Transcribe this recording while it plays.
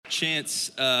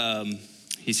Chance,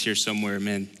 he's here somewhere,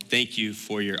 man. Thank you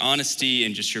for your honesty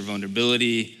and just your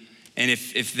vulnerability. And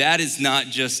if that is not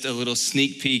just a little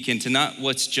sneak peek into not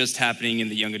what's just happening in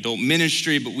the young adult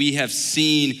ministry, but we have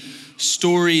seen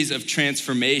stories of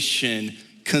transformation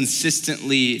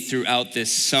consistently throughout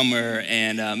this summer.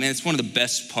 And man, it's one of the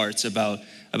best parts about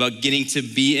getting to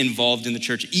be involved in the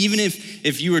church. Even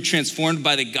if you were transformed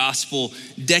by the gospel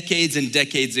decades and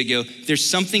decades ago, there's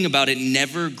something about it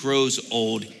never grows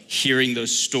old, hearing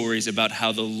those stories about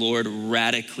how the Lord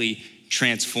radically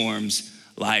transforms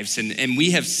lives. And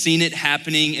we have seen it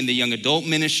happening in the young adult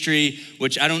ministry,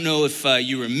 which I don't know if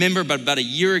you remember, but about a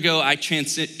year ago, I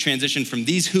transitioned from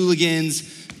these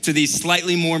hooligans to these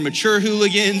slightly more mature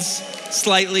hooligans,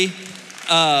 slightly.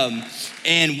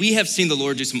 And we have seen the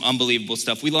Lord do some unbelievable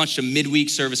stuff. We launched a midweek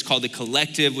service called The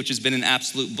Collective, which has been an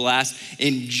absolute blast.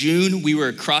 In June, we were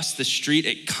across the street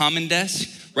at Common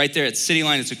Desk, right there at City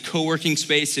Line. It's a co-working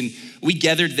space, and we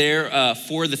gathered there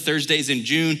for the Thursdays in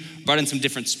June, brought in some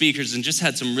different speakers, and just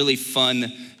had some really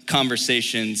fun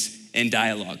conversations and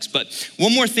dialogues. But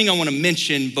one more thing I want to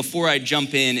mention before I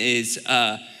jump in is,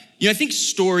 I think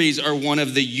stories are one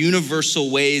of the universal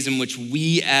ways in which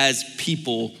we as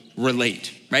people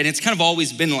relate, right? And it's kind of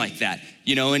always been like that,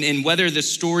 and whether the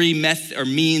story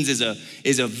means is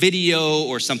a video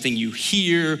or something you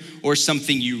hear or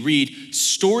something you read,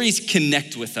 stories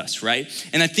connect with us, right?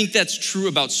 And I think that's true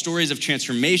about stories of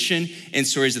transformation and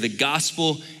stories of the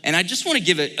gospel. And I just want to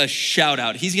give a shout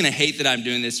out. He's going to hate that I'm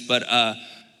doing this, but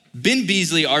Ben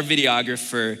Beasley, our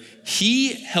videographer,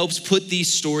 he helps put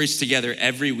these stories together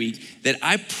every week that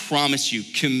I promise you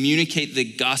communicate the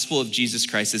gospel of Jesus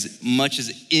Christ as much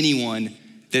as anyone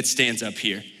that stands up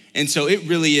here. And so it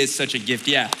really is such a gift,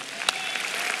 yeah.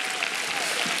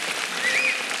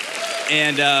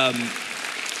 And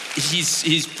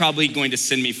he's probably going to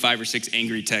send me 5 or 6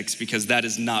 angry texts because that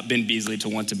is not Ben Beasley to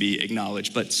want to be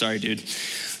acknowledged, but sorry, dude.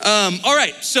 All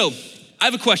right, so I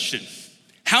have a question.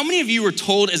 How many of you were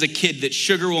told as a kid that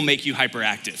sugar will make you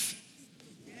hyperactive?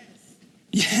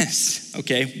 Yes.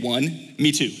 Okay, 1.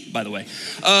 Me too, by the way.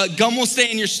 Gum will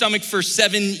stay in your stomach for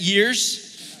 7 years.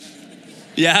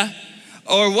 Yeah?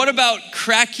 Or what about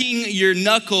cracking your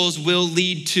knuckles will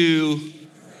lead to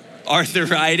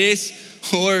arthritis?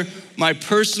 Or my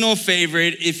personal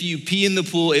favorite, if you pee in the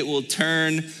pool, it will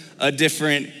turn a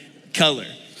different color.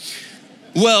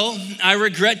 Well, I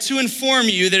regret to inform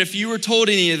you that if you were told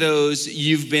any of those,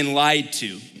 you've been lied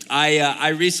to. I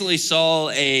recently saw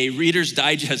a Reader's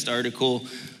Digest article,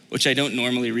 which I don't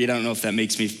normally read. I don't know if that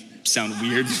makes me sound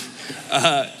weird.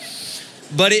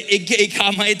 But it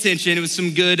caught my attention. It was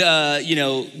some good,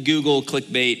 Google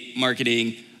clickbait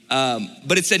marketing.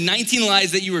 But it said 19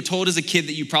 lies that you were told as a kid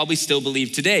that you probably still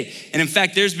believe today. And in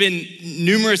fact, there's been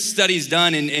numerous studies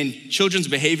done, and children's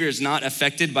behavior is not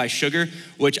affected by sugar,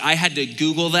 which I had to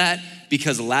Google that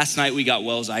because last night we got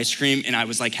Wells ice cream, and I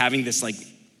was having this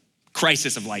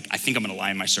crisis of I think I'm gonna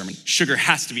lie in my sermon. Sugar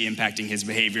has to be impacting his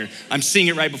behavior. I'm seeing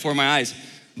it right before my eyes.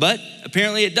 But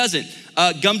apparently it doesn't.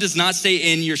 Gum does not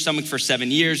stay in your stomach for 7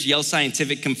 years. Yale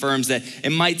Scientific confirms that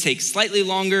it might take slightly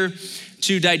longer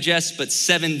to digest, but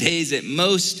 7 days at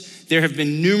most. There have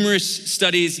been numerous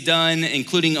studies done,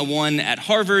 including one at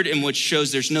Harvard, in which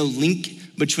shows there's no link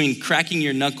between cracking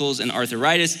your knuckles and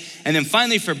arthritis. And then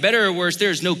finally, for better or worse,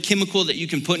 there is no chemical that you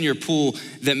can put in your pool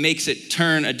that makes it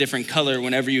turn a different color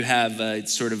whenever you have a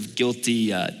sort of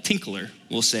guilty tinkler,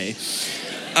 we'll say.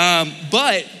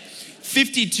 But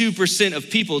 52% of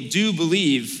people do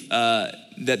believe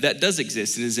that does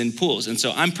exist and is in pools. And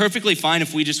so I'm perfectly fine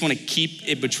if we just want to keep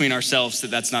it between ourselves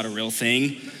that that's not a real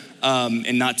thing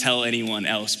and not tell anyone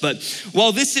else. But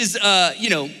while this is,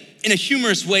 in a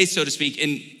humorous way, so to speak,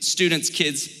 and students,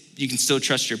 kids, you can still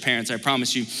trust your parents, I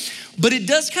promise you. But it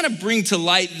does kind of bring to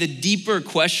light the deeper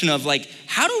question of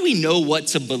how do we know what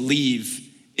to believe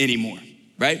anymore,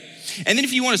 right? And then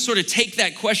if you want to sort of take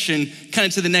that question kind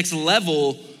of to the next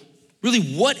level,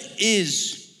 really, what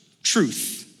is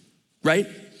truth, right?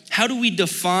 How do we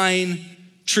define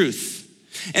truth?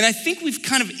 And I think we've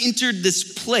kind of entered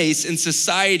this place in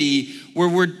society where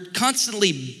we're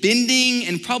constantly bending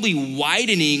and probably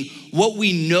widening what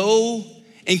we know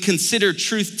and consider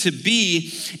truth to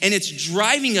be. And it's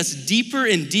driving us deeper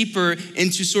and deeper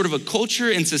into sort of a culture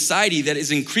and society that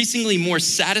is increasingly more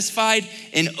satisfied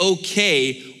and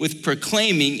okay with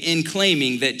proclaiming and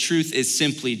claiming that truth is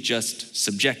simply just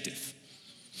subjective.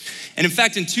 And in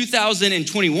fact, in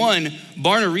 2021,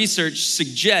 Barna Research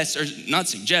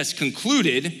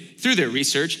concluded through their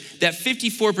research that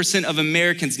 54% of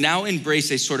Americans now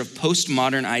embrace a sort of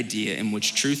postmodern idea in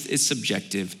which truth is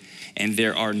subjective and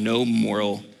there are no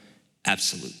moral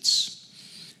absolutes.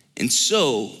 And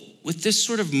so, with this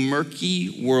sort of murky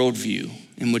worldview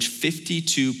in which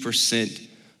 52%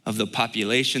 of the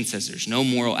population says there's no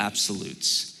moral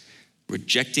absolutes,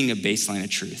 rejecting a baseline of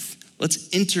truth, let's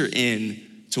enter in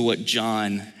to what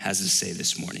John has to say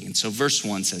this morning. And so verse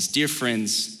 1 says, "Dear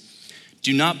friends,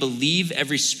 do not believe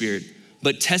every spirit,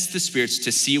 but test the spirits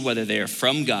to see whether they are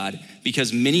from God,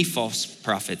 because many false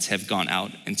prophets have gone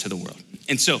out into the world."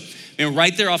 And so,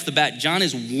 right there off the bat, John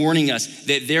is warning us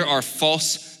that there are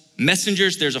false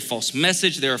messengers, there's a false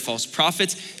message, there are false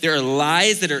prophets, there are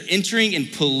lies that are entering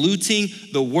and polluting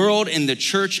the world and the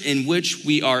church in which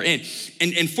we are in.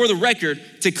 And for the record,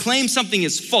 to claim something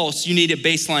is false, you need a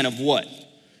baseline of what?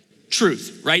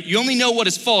 Truth, right? You only know what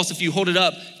is false if you hold it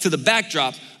up to the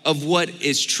backdrop of what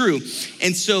is true.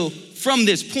 And so from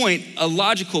this point, a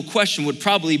logical question would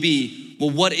probably be, well,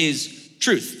 what is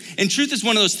truth? And truth is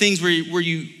one of those things where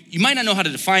you might not know how to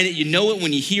define it. You know it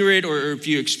when you hear it or if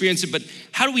you experience it, but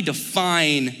how do we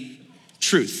define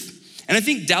truth? And I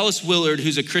think Dallas Willard,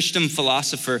 who's a Christian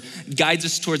philosopher, guides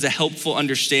us towards a helpful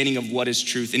understanding of what is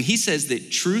truth. And he says that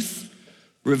truth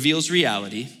reveals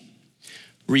reality.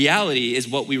 Reality is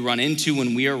what we run into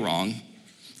when we are wrong,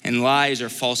 and lies or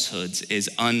falsehoods is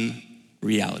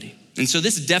unreality. And so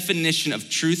this definition of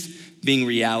truth being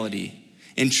reality,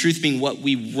 and truth being what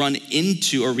we run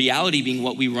into, or reality being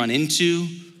what we run into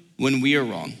when we are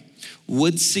wrong,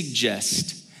 would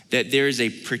suggest that there is a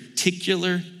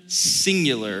particular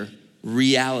singular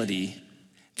reality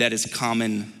that is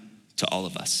common to all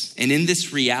of us. And in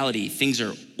this reality, things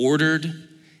are ordered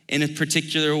in a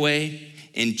particular way.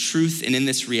 In truth and in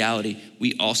this reality,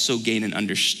 we also gain an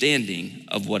understanding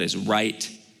of what is right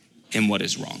and what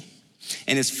is wrong.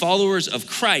 And as followers of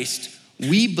Christ,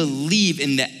 we believe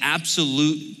in the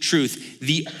absolute truth,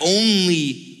 the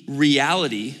only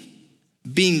reality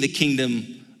being the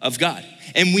kingdom of God.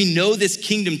 And we know this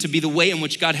kingdom to be the way in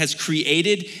which God has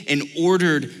created and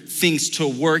ordered things to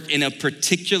work in a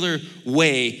particular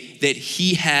way that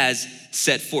he has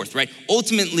set forth, right?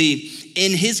 Ultimately,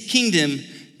 in his kingdom,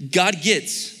 God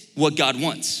gets what God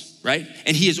wants, right?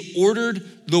 And he has ordered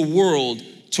the world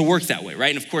to work that way,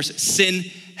 right? And of course, sin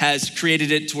has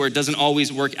created it to where it doesn't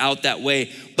always work out that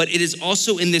way. But it is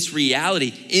also in this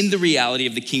reality, in the reality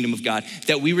of the kingdom of God,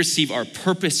 that we receive our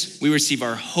purpose, we receive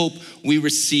our hope, we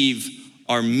receive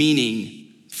our meaning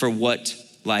for what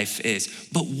life is.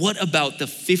 But what about the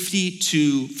 50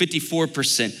 to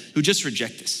 54% who just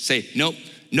reject this? Say, nope,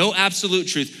 no absolute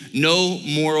truth, no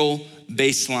moral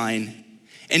baseline.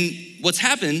 And what's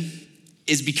happened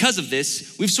is because of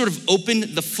this, we've sort of opened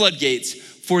the floodgates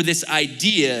for this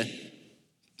idea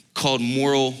called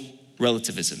moral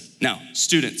relativism. Now,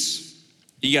 students,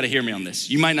 you gotta hear me on this.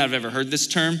 You might not have ever heard this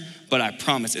term, but I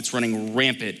promise it's running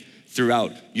rampant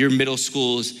throughout your middle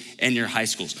schools and your high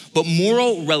schools. But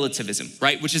moral relativism,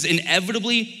 right, which is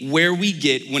inevitably where we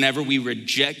get whenever we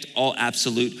reject all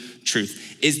absolute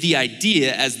truth, is the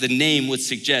idea, as the name would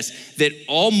suggest, that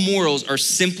all morals are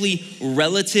simply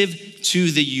relative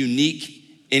to the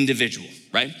unique individual,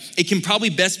 right? It can probably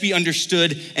best be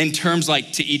understood in terms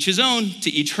like to each his own, to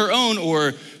each her own,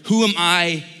 or who am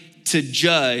I to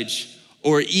judge,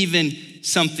 or even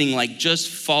something like just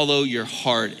follow your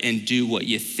heart and do what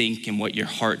you think and what your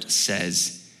heart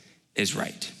says is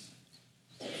right.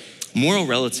 Moral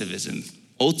relativism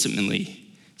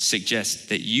ultimately suggests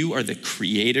that you are the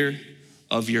creator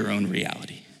of your own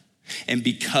reality. And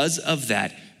because of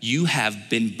that, you have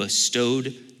been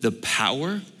bestowed the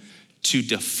power to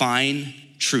define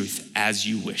truth as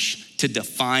you wish, to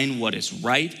define what is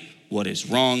right, what is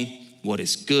wrong, what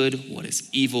is good, what is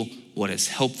evil, what is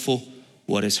helpful,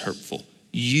 what is hurtful.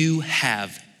 You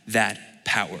have that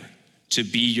power to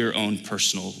be your own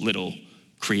personal little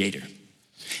creator.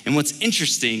 And what's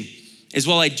interesting is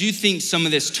while I do think some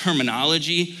of this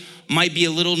terminology might be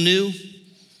a little new,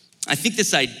 I think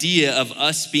this idea of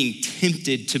us being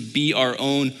tempted to be our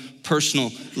own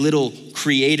personal little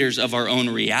creators of our own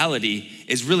reality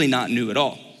is really not new at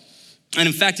all. And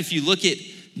in fact, if you look at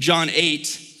John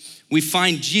 8, we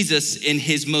find Jesus in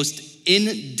his most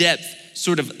in-depth,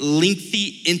 sort of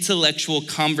lengthy intellectual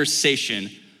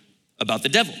conversation about the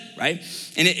devil, right?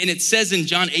 And it says in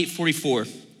John 8:44,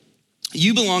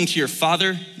 you belong to your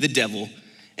father, the devil,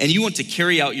 and you want to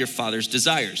carry out your father's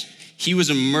desires. He was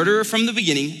a murderer from the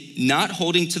beginning, not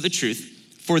holding to the truth,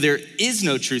 for there is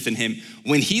no truth in him.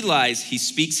 When he lies, he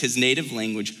speaks his native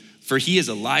language, for he is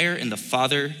a liar and the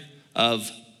father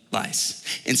of lies.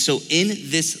 And so in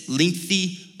this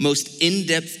lengthy, most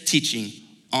in-depth teaching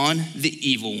on the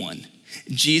evil one,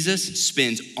 Jesus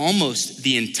spends almost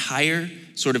the entire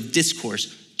sort of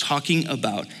discourse talking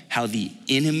about how the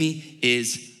enemy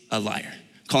is a liar,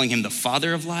 calling him the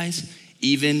father of lies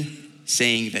even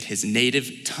saying that his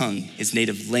native tongue, his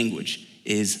native language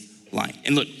is lying.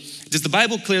 And look, does the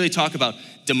Bible clearly talk about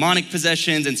demonic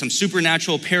possessions and some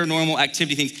supernatural paranormal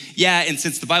activity things? Yeah, and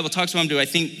since the Bible talks about them, do I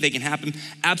think they can happen?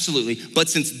 Absolutely. But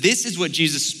since this is what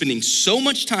Jesus is spending so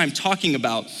much time talking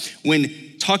about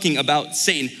when talking about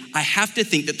Satan, I have to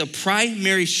think that the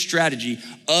primary strategy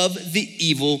of the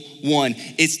evil one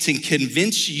is to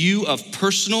convince you of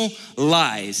personal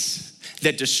lies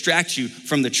that distract you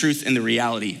from the truth and the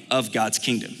reality of God's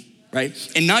kingdom, right?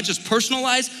 And not just personal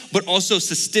lies, but also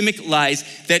systemic lies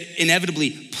that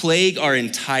inevitably plague our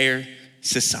entire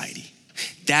society.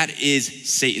 That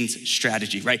is Satan's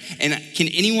strategy, right? And can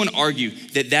anyone argue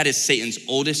that that is Satan's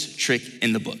oldest trick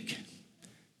in the book?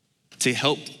 To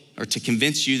help or to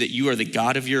convince you that you are the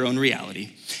God of your own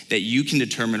reality, that you can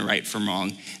determine right from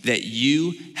wrong, that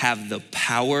you have the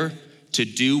power to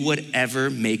do whatever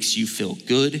makes you feel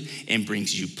good and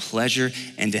brings you pleasure,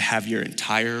 and to have your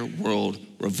entire world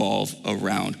revolve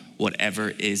around whatever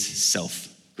is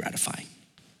self-gratifying.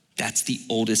 That's the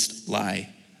oldest lie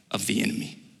of the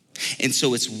enemy. And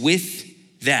so it's with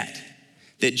that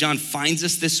John finds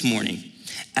us this morning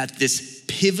at this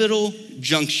pivotal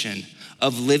junction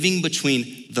of living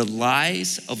between the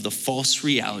lies of the false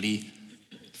reality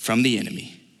from the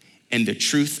enemy and the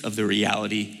truth of the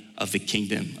reality of the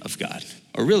kingdom of God.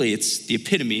 Or really, it's the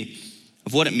epitome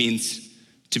of what it means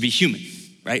to be human,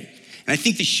 right? And I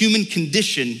think the human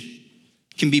condition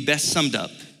can be best summed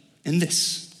up in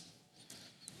this.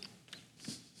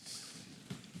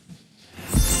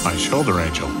 My shoulder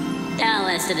angel. Don't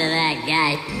listen to that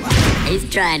guy. He's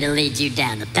trying to lead you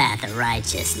down the path of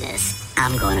righteousness.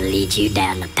 I'm going to lead you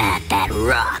down the path that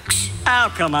rocks. I'll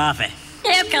come off it.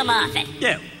 You come off it.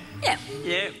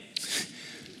 You.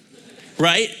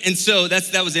 Right? And so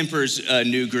that was Emperor's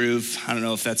New Groove. I don't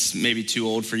know if that's maybe too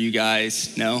old for you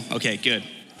guys. No? Okay, good.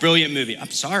 Brilliant movie.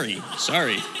 I'm sorry.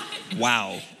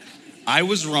 Wow. I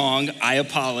was wrong. I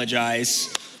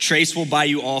apologize. Trace will buy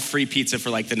you all free pizza for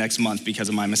like the next month because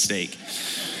of my mistake.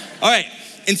 All right.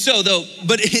 And so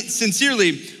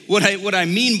sincerely, what I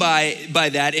mean by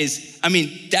that is,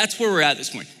 that's where we're at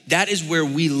this morning. That is where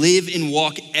we live and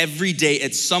walk every day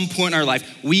at some point in our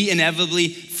life. We inevitably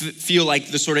feel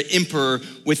like the sort of emperor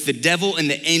with the devil and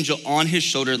the angel on his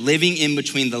shoulder, living in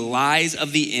between the lies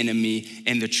of the enemy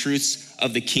and the truths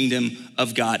of the kingdom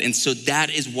of God. And so that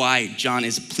is why John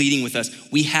is pleading with us.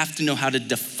 We have to know how to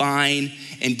define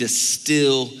and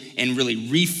distill and really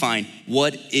refine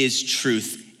what is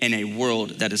truth in a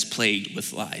world that is plagued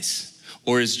with lies.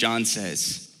 Or as John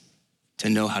says, to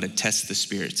know how to test the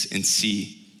spirits and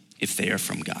see if they are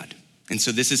from God. And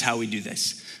so this is how we do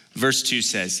this. Verse 2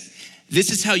 says,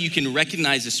 this is how you can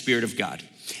recognize the Spirit of God.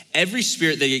 Every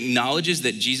spirit that acknowledges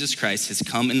that Jesus Christ has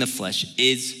come in the flesh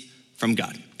is from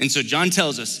God. And so John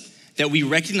tells us that we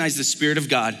recognize the Spirit of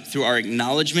God through our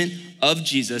acknowledgement of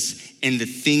Jesus and the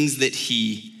things that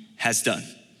he has done.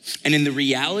 And in the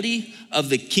reality of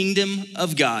the kingdom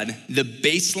of God, the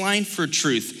baseline for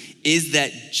truth is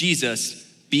that Jesus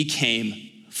became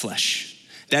flesh.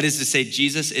 That is to say,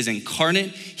 Jesus is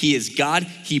incarnate. He is God.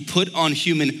 He put on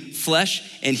human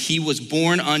flesh, and he was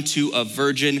born unto a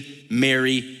virgin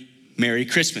Mary. Merry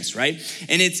Christmas, right?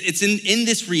 And it's in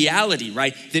this reality,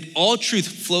 right, that all truth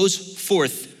flows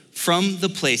forth from the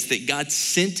place that God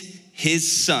sent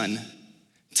his son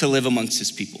to live amongst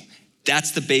his people.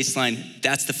 That's the baseline.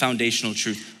 That's the foundational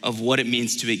truth of what it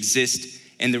means to exist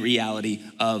in the reality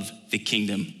of the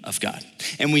kingdom of God.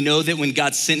 And we know that when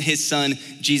God sent his son,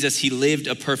 Jesus, he lived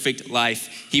a perfect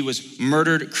life. He was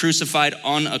murdered, crucified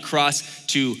on a cross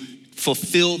to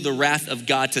fulfill the wrath of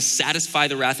God, to satisfy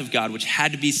the wrath of God, which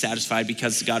had to be satisfied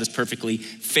because God is perfectly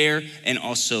fair and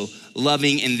also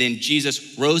loving. And then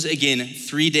Jesus rose again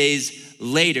 3 days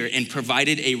later and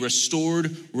provided a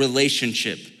restored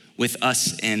relationship with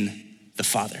us and the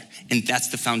Father. And that's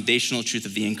the foundational truth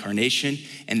of the incarnation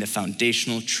and the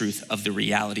foundational truth of the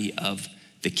reality of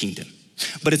the kingdom.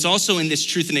 But it's also in this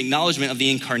truth and acknowledgement of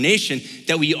the incarnation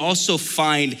that we also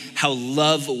find how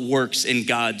love works in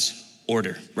God's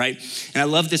order, right? And I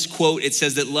love this quote. It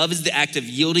says that love is the act of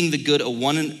yielding the good of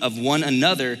one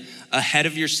another ahead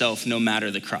of yourself, no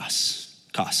matter the cost.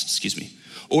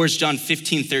 Or as John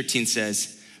 15:13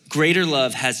 says, greater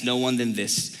love has no one than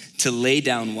this, to lay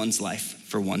down one's life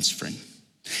for one's friend.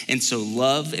 And so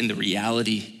love and the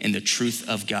reality and the truth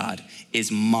of God is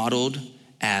modeled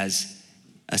as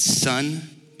a son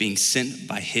being sent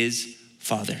by his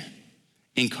Father,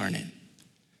 incarnate,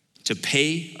 to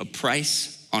pay a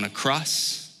price on a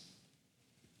cross,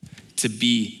 to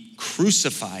be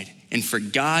crucified, and for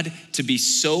God to be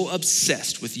so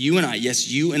obsessed with you and I, yes,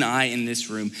 you and I in this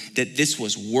room, that this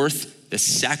was worth the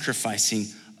sacrificing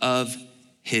of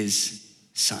his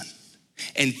son.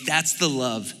 And that's the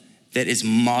love that is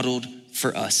modeled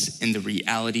for us in the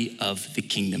reality of the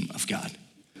kingdom of God.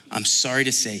 I'm sorry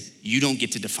to say, you don't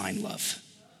get to define love.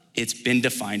 It's been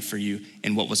defined for you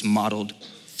in what was modeled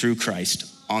through Christ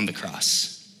on the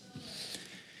cross.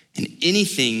 And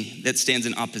anything that stands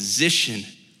in opposition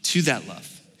to that love,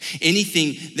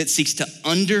 anything that seeks to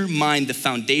undermine the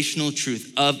foundational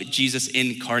truth of Jesus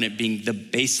incarnate being the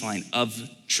baseline of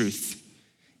truth,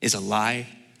 is a lie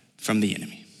from the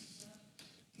enemy.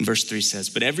 Verse 3 says,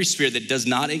 but every spirit that does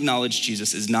not acknowledge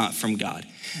Jesus is not from God.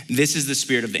 This is the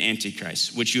spirit of the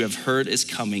Antichrist, which you have heard is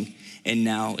coming and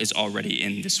now is already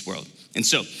in this world. And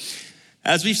so,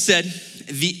 as we've said,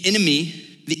 the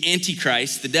enemy, the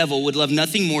Antichrist, the devil, would love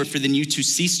nothing more for than you to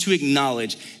cease to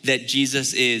acknowledge that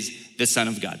Jesus is the Son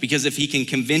of God. Because if he can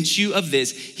convince you of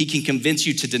this, he can convince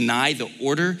you to deny the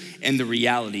order and the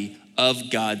reality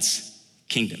of God's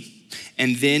kingdom.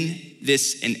 And then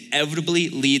this inevitably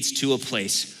leads to a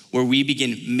place where we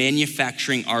begin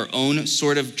manufacturing our own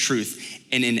sort of truth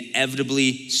and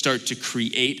inevitably start to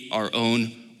create our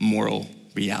own moral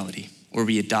reality, or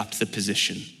we adopt the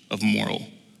position of moral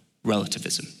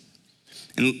relativism.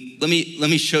 And let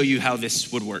me show you how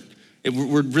this would work.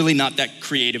 We're really not that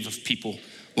creative of people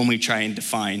when we try and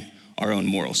define our own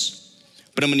morals.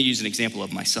 But I'm gonna use an example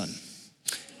of my son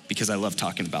because I love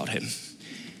talking about him.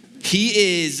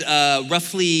 He is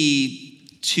roughly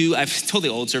 2, I've told the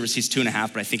old service he's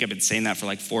 2.5, but I think I've been saying that for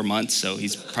like 4 months, so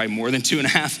he's probably more than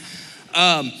 2.5.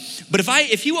 But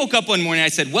if he woke up one morning and I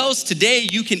said, Wells, today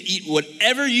you can eat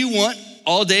whatever you want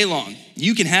all day long.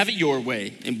 You can have it your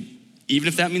way. And even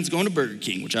if that means going to Burger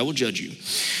King, which I will judge you.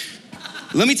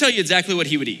 Let me tell you exactly what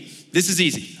he would eat. This is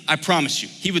easy, I promise you.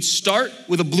 He would start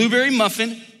with a blueberry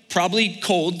muffin, probably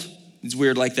cold. It's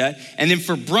weird like that. And then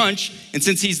for brunch, and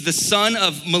since he's the son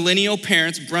of millennial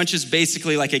parents, brunch is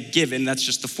basically like a given. That's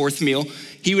just the fourth meal.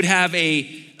 He would have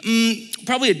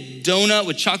probably a donut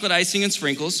with chocolate icing and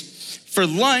sprinkles. For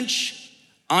lunch,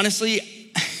 honestly,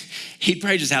 he'd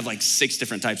probably just have like 6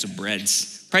 different types of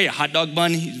breads. Probably a hot dog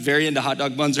bun. He's very into hot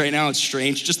dog buns right now. It's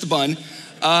strange, just a bun.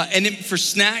 And then for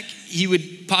snack, he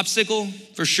would popsicle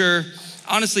for sure.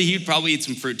 Honestly, he'd probably eat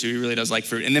some fruit too. He really does like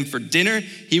fruit. And then for dinner,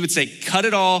 he would say, cut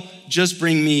it all, just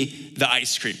bring me the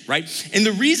ice cream, right? And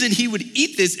the reason he would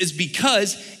eat this is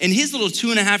because in his little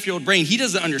 2.5-year-old brain, he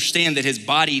doesn't understand that his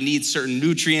body needs certain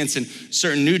nutrients and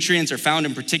certain nutrients are found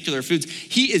in particular foods.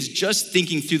 He is just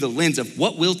thinking through the lens of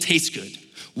what will taste good,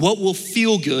 what will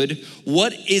feel good,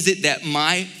 what is it that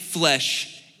my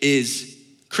flesh is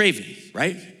craving,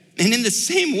 right? And in the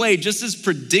same way, just as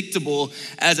predictable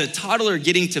as a toddler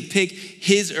getting to pick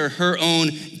his or her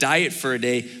own diet for a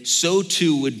day, so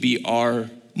too would be our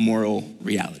moral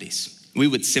realities. We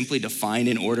would simply define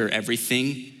and order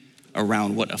everything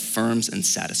around what affirms and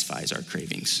satisfies our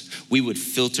cravings. We would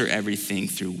filter everything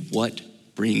through what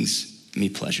brings me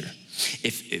pleasure.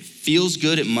 If it feels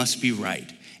good, it must be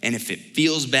right. And if it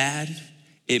feels bad,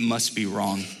 it must be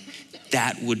wrong.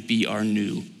 That would be our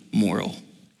new moral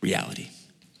reality.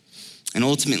 And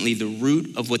ultimately, the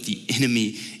root of what the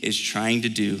enemy is trying to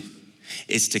do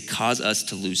is to cause us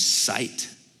to lose sight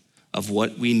of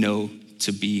what we know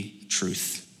to be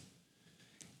truth.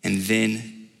 And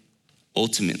then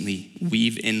ultimately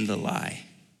weave in the lie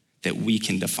that we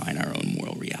can define our own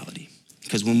moral reality.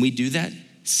 Because when we do that,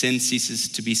 sin ceases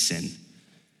to be sin.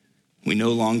 We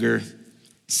no longer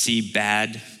see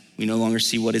bad. We no longer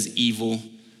see what is evil.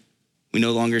 We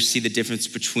no longer see the difference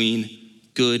between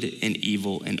good and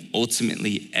evil, and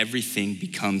ultimately everything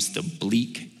becomes the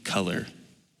bleak color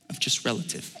of just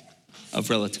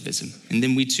relativism. And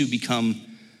then we too become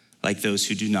like those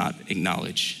who do not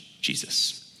acknowledge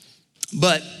Jesus.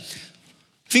 But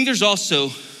I think there's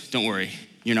also, don't worry,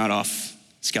 you're not off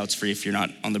scouts free if you're not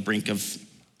on the brink of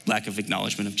lack of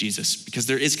acknowledgement of Jesus, because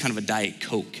there is kind of a Diet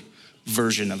Coke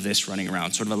version of this running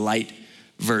around, sort of a light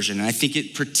version. And I think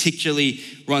it particularly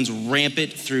runs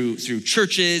rampant through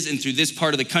churches and through this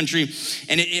part of the country.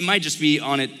 And it might just be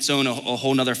on its own a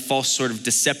whole nother false sort of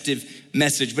deceptive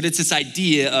message, but it's this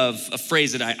idea of a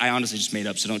phrase that I honestly just made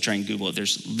up, so don't try and Google it.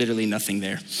 There's literally nothing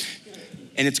there.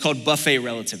 And it's called buffet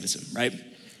relativism, right?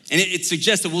 And it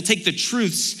suggests that we'll take the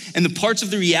truths and the parts of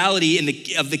the reality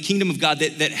of the kingdom of God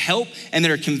that help and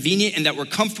that are convenient and that we're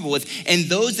comfortable with, and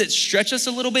those that stretch us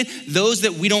a little bit, those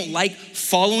that we don't like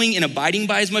following and abiding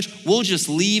by as much, we'll just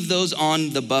leave those on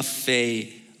the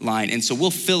buffet line. And so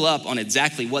we'll fill up on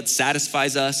exactly what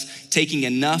satisfies us, taking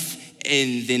enough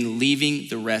and then leaving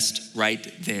the rest right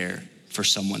there for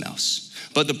someone else.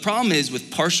 But the problem is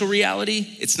with partial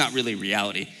reality, it's not really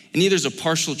reality. And neither is a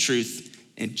partial truth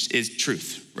is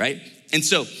truth, right? And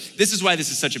so this is why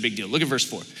this is such a big deal. Look at verse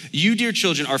 4. You, dear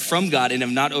children, are from God and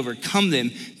have not overcome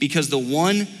them, because the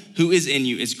one who is in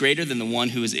you is greater than the one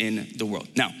who is in the world.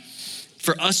 Now,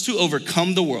 for us to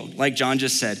overcome the world, like John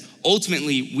just said,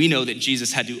 ultimately we know that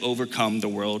Jesus had to overcome the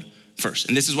world first.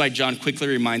 And this is why John quickly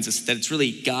reminds us that it's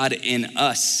really God in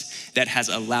us that has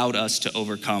allowed us to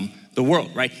overcome the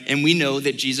world, right? And we know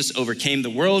that Jesus overcame the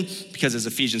world because, as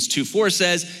Ephesians 2:4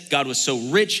 says, God was so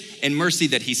rich in mercy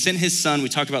that he sent his son. We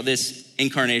talked about this,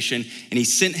 incarnation, and he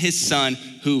sent his son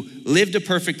who lived a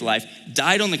perfect life,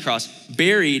 died on the cross,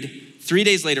 buried, 3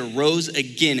 days later rose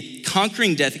again,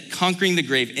 conquering death, conquering the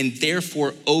grave, and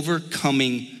therefore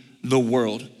overcoming the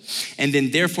world. And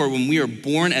then therefore, when we are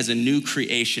born as a new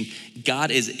creation,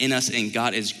 God is in us and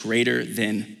God is greater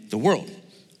than the world.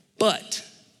 But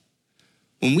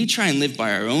when we try and live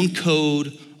by our own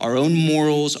code, our own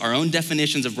morals, our own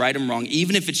definitions of right and wrong,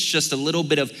 even if it's just a little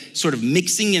bit of sort of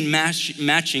mixing and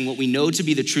matching what we know to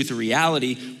be the truth or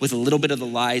reality with a little bit of the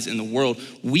lies in the world,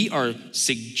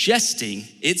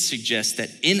 it suggests that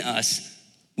in us,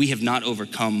 we have not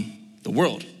overcome the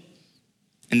world.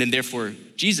 And then therefore,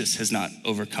 Jesus has not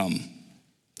overcome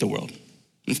the world.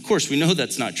 And of course, we know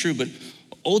that's not true, but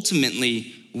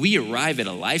ultimately, we arrive at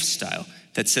a lifestyle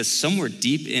that says somewhere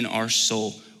deep in our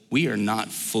soul, we are not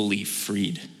fully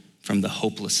freed from the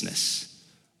hopelessness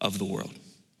of the world.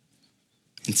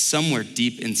 And somewhere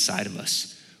deep inside of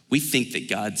us, we think that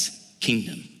God's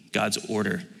kingdom, God's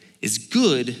order is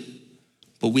good,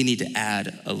 but we need to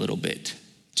add a little bit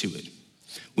to it.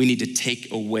 We need to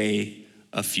take away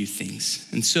a few things.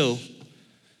 And so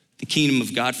the kingdom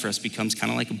of God for us becomes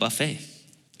kind of like a buffet,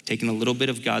 taking a little bit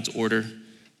of God's order,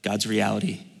 God's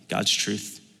reality, God's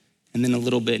truth, and then a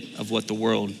little bit of what the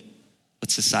world,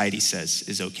 what society says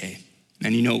is okay.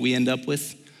 And you know what we end up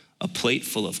with? A plate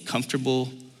full of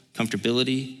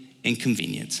comfortability and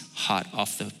convenience, hot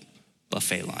off the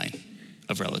buffet line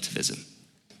of relativism.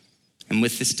 And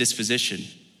with this disposition,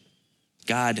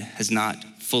 God has not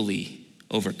fully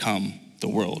overcome the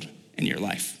world in your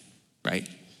life, right?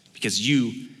 Because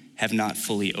you have not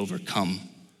fully overcome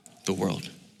the world.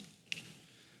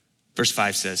 Verse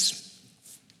 5 says,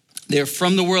 they are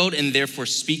from the world and therefore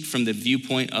speak from the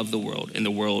viewpoint of the world, and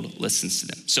the world listens to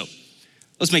them. So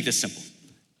let's make this simple,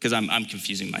 because I'm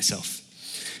confusing myself.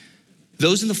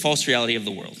 Those in the false reality of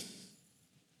the world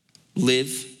live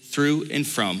through and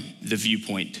from the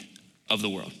viewpoint of the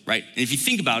world, right? And if you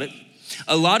think about it,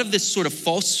 a lot of this sort of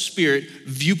false spirit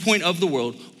viewpoint of the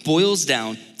world boils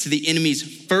down to the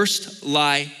enemy's first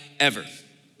lie ever,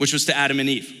 which was to Adam and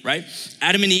Eve, right?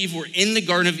 Adam and Eve were in the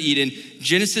Garden of Eden.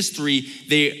 Genesis 3,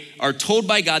 they are told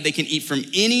by God they can eat from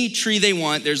any tree they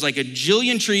want. There's like a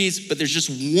jillion trees, but there's just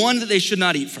one that they should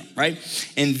not eat from, right?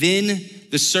 And then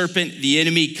the serpent, the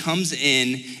enemy, comes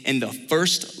in, and the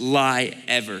first lie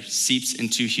ever seeps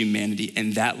into humanity.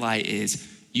 And that lie is,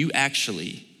 you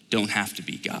actually don't have to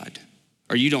be God,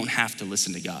 or you don't have to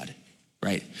listen to God,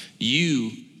 right?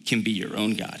 You can be your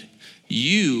own God.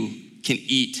 You can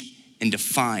eat and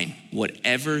define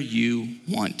whatever you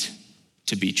want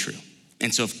to be true.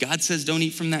 And so if God says don't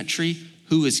eat from that tree,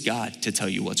 who is God to tell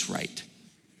you what's right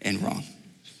and wrong?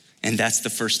 And that's the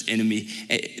first enemy.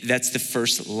 That's the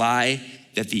first lie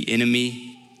that the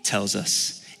enemy tells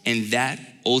us. And that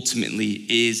ultimately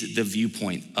is the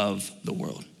viewpoint of the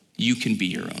world. You can be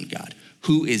your own God.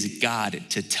 Who is God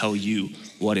to tell you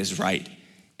what is right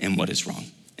and what is wrong?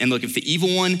 And look, if the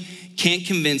evil one can't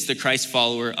convince the Christ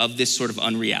follower of this sort of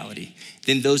unreality,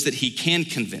 then those that he can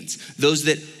convince, those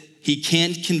that he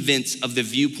can convince of the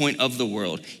viewpoint of the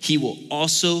world, he will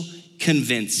also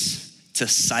convince to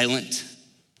silence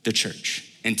the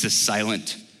church and to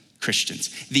silence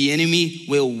Christians. The enemy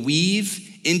will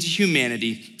weave into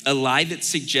humanity a lie that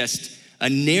suggests a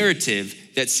narrative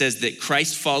that says that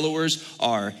Christ followers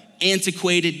are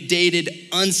antiquated, dated,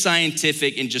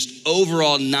 unscientific, and just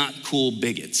overall not cool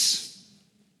bigots.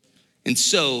 And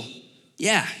so,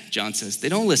 yeah, John says, they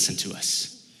don't listen to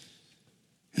us.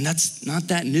 And that's not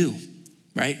that new,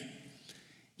 right?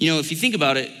 You know, if you think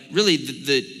about it, really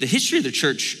the history of the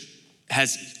church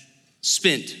has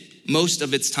spent most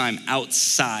of its time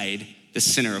outside the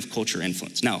center of culture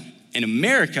influence. Now, in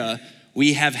America,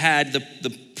 we have had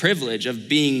the privilege of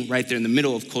being right there in the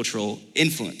middle of cultural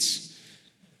influence.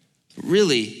 But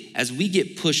really, as we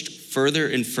get pushed further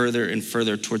and further and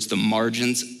further towards the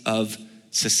margins of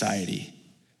society,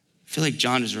 I feel like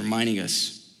John is reminding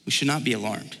us we should not be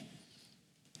alarmed.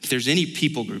 If there's any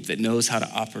people group that knows how to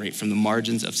operate from the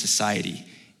margins of society,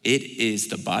 it is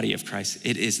the body of Christ.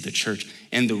 It is the church.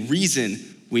 And the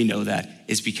reason we know that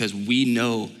is because we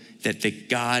know that the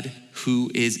God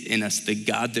who is in us, the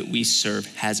God that we serve,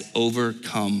 has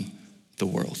overcome the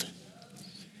world.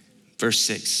 Verse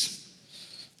 6.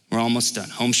 We're almost done.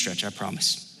 Home stretch, I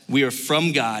promise. We are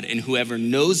from God, and whoever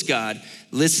knows God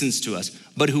listens to us.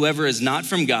 But whoever is not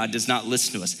from God does not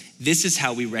listen to us. This is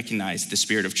how we recognize the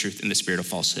spirit of truth and the spirit of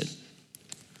falsehood.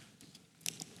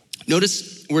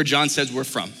 Notice where John says we're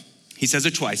from. He says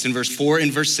it twice in verse 4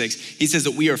 and verse 6. He says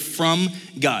that we are from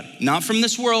God, not from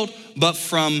this world, but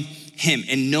from him.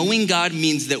 And knowing God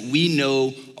means that we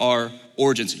know our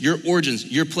origins.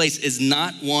 Your place is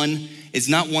not one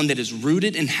that is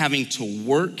rooted in having to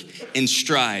work and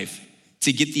strive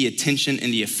to get the attention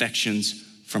and the affections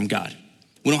from God.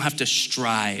 We don't have to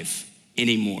strive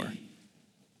anymore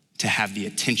to have the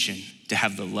attention, to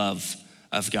have the love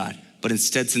of God. But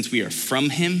instead, since we are from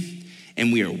him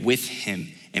and we are with him,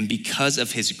 and because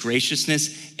of his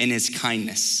graciousness and his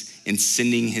kindness in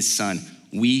sending his son,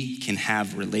 we can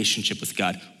have relationship with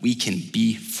God. We can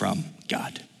be from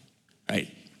God, right?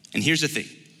 And here's the thing.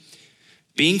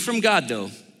 Being from God, though,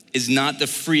 is not the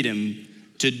freedom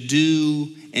to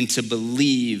do and to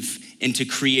believe and to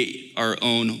create our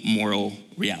own moral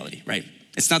reality, right?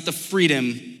 It's not the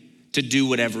freedom to do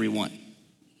whatever we want.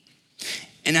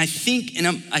 And I think,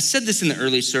 I said this in the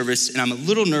early service, and I'm a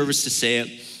little nervous to say it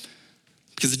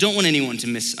because I don't want anyone to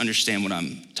misunderstand what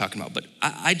I'm talking about, but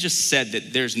I just said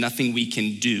that there's nothing we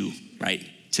can do, right,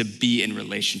 to be in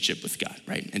relationship with God,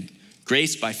 right? And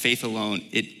grace by faith alone,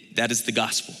 that is the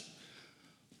gospel.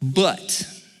 But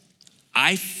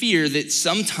I fear that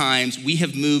sometimes we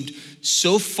have moved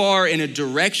so far in a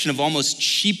direction of almost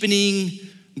cheapening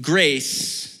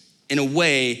grace in a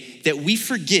way that we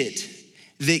forget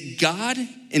that God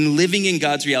and living in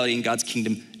God's reality and God's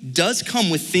kingdom does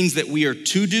come with things that we are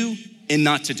to do and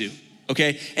not to do,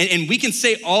 okay? And we can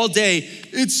say all day,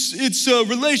 it's a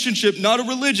relationship, not a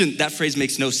religion. That phrase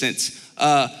makes no sense.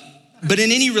 But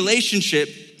in any relationship,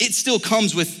 it still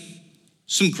comes with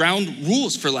some ground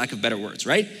rules, for lack of better words,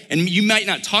 right? And you might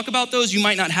not talk about those. You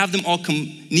might not have them all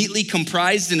neatly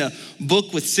comprised in a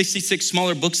book with 66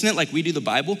 smaller books in it like we do the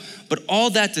Bible. But all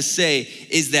that to say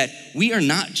is that we are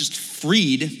not just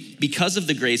freed because of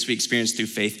the grace we experience through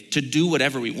faith to do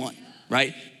whatever we want,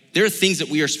 right? There are things that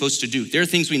we are supposed to do. There are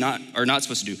things we are not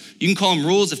supposed to do. You can call them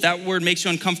rules. If that word makes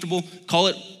you uncomfortable, call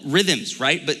it rhythms,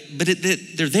 right? But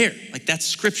they're there. Like, that's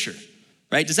scripture,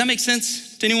 right? Does that make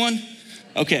sense to anyone?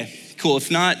 Okay. Cool.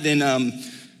 If not, then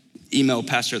email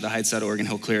pastor@theheights.org and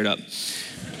he'll clear it up.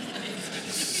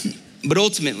 But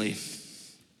ultimately,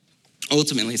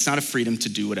 it's not a freedom to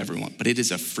do whatever we want, but it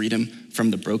is a freedom from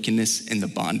the brokenness and the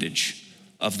bondage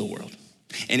of the world.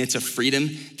 And it's a freedom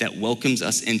that welcomes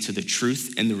us into the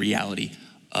truth and the reality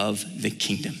of the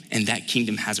kingdom. And that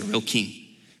kingdom has a real king,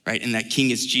 right? And that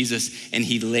king is Jesus, and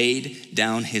he laid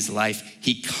down his life.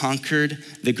 He conquered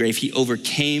the grave. He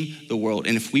overcame the world.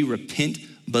 And if we repent,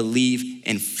 believe,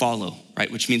 and follow, right?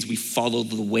 Which means we follow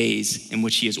the ways in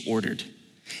which he has ordered,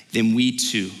 then we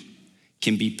too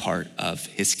can be part of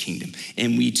his kingdom.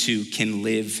 And we too can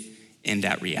live in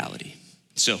that reality.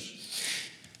 So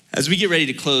as we get ready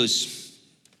to close,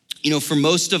 for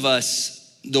most of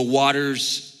us, the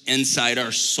waters inside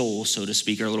our soul, so to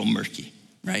speak, are a little murky,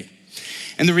 right?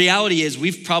 And the reality is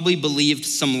we've probably believed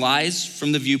some lies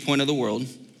from the viewpoint of the world,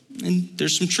 and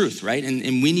there's some truth, right?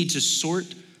 And we need to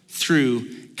sort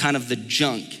through kind of the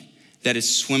junk that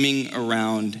is swimming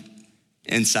around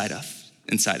inside us.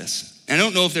 And I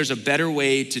don't know if there's a better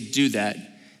way to do that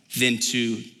than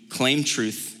to claim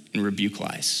truth and rebuke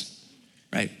lies,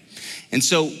 right? And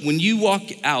so when you walk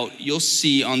out, you'll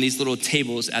see on these little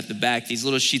tables at the back, these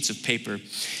little sheets of paper,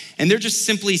 and they're just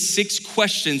simply 6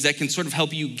 questions that can sort of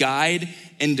help you guide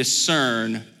and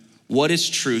discern what is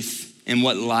truth and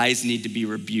what lies need to be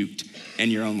rebuked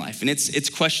in your own life. And it's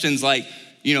questions like,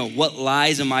 what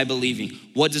lies am I believing?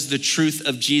 What does the truth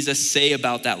of Jesus say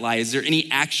about that lie? Is there any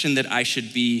action that I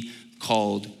should be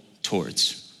called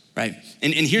towards, right?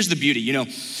 And here's the beauty,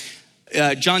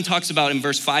 John talks about in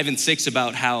verse 5 and 6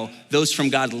 about how those from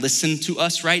God listen to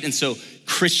us, right? And so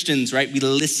Christians, right, we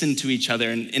listen to each other.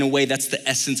 And in a way, that's the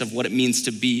essence of what it means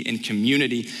to be in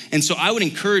community. And so I would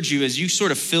encourage you as you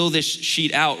sort of fill this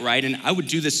sheet out, right? And I would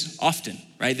do this often,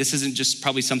 right? This isn't just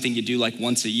probably something you do like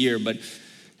once a year, but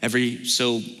every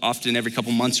so often, every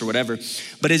couple months or whatever.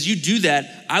 But as you do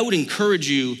that, I would encourage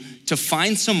you to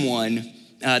find someone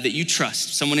that you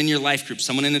trust, someone in your life group,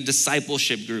 someone in a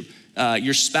discipleship group,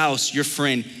 your spouse, your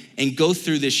friend, and go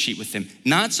through this sheet with them.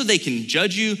 Not so they can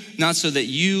judge you, not so that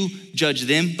you judge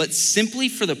them, but simply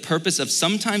for the purpose of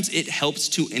sometimes it helps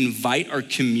to invite our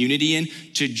community in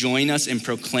to join us in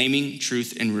proclaiming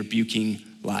truth and rebuking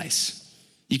lies.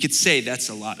 You could say that's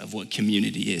a lot of what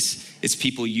community is. It's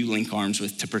people you link arms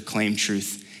with to proclaim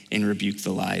truth and rebuke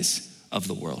the lies of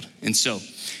the world. And so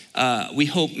I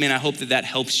hope that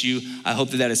helps you. I hope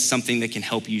that is something that can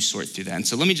help you sort through that. And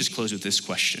so let me just close with this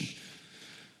question.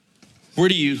 Where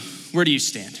do you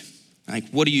stand? Like,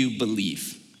 what do you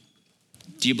believe?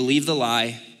 Do you believe the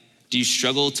lie? Do you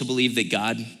struggle to believe that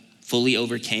God fully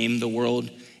overcame the world,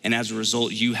 and as a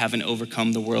result, you haven't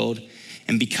overcome the world?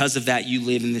 And because of that, you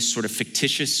live in this sort of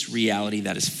fictitious reality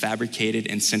that is fabricated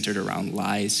and centered around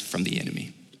lies from the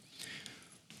enemy.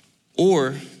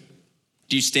 Or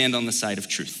do you stand on the side of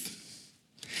truth?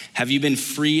 Have you been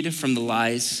freed from the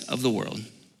lies of the world?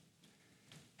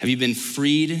 Have you been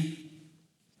freed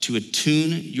to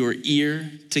attune your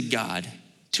ear to God,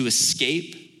 to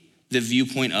escape the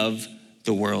viewpoint of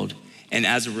the world? And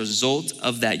as a result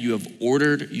of that, you have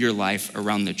ordered your life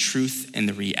around the truth and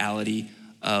the reality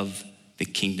of the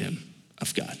kingdom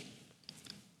of God.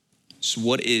 So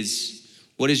what is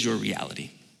your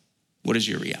reality? What is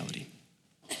your reality?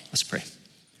 Let's pray.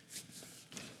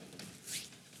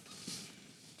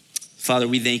 Father,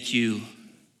 we thank you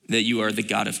that you are the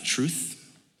God of truth,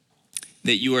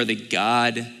 that you are the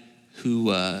God who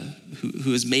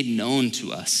has made known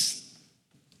to us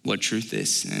what truth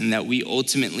is, and that we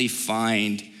ultimately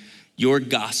find your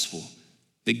gospel,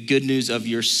 the good news of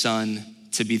your Son,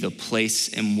 to be the place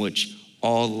in which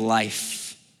all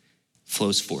life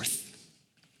flows forth.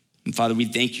 And Father, we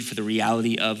thank you for the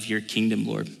reality of your kingdom,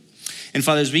 Lord. And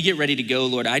Father, as we get ready to go,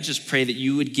 Lord, I just pray that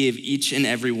you would give each and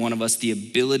every one of us the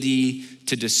ability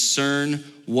to discern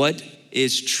what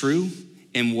is true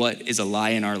and what is a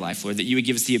lie in our life, Lord, that you would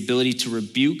give us the ability to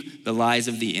rebuke the lies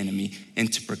of the enemy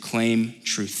and to proclaim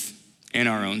truth in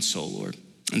our own soul, Lord.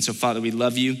 And so, Father, we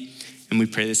love you and we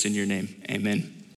pray this in your name. Amen.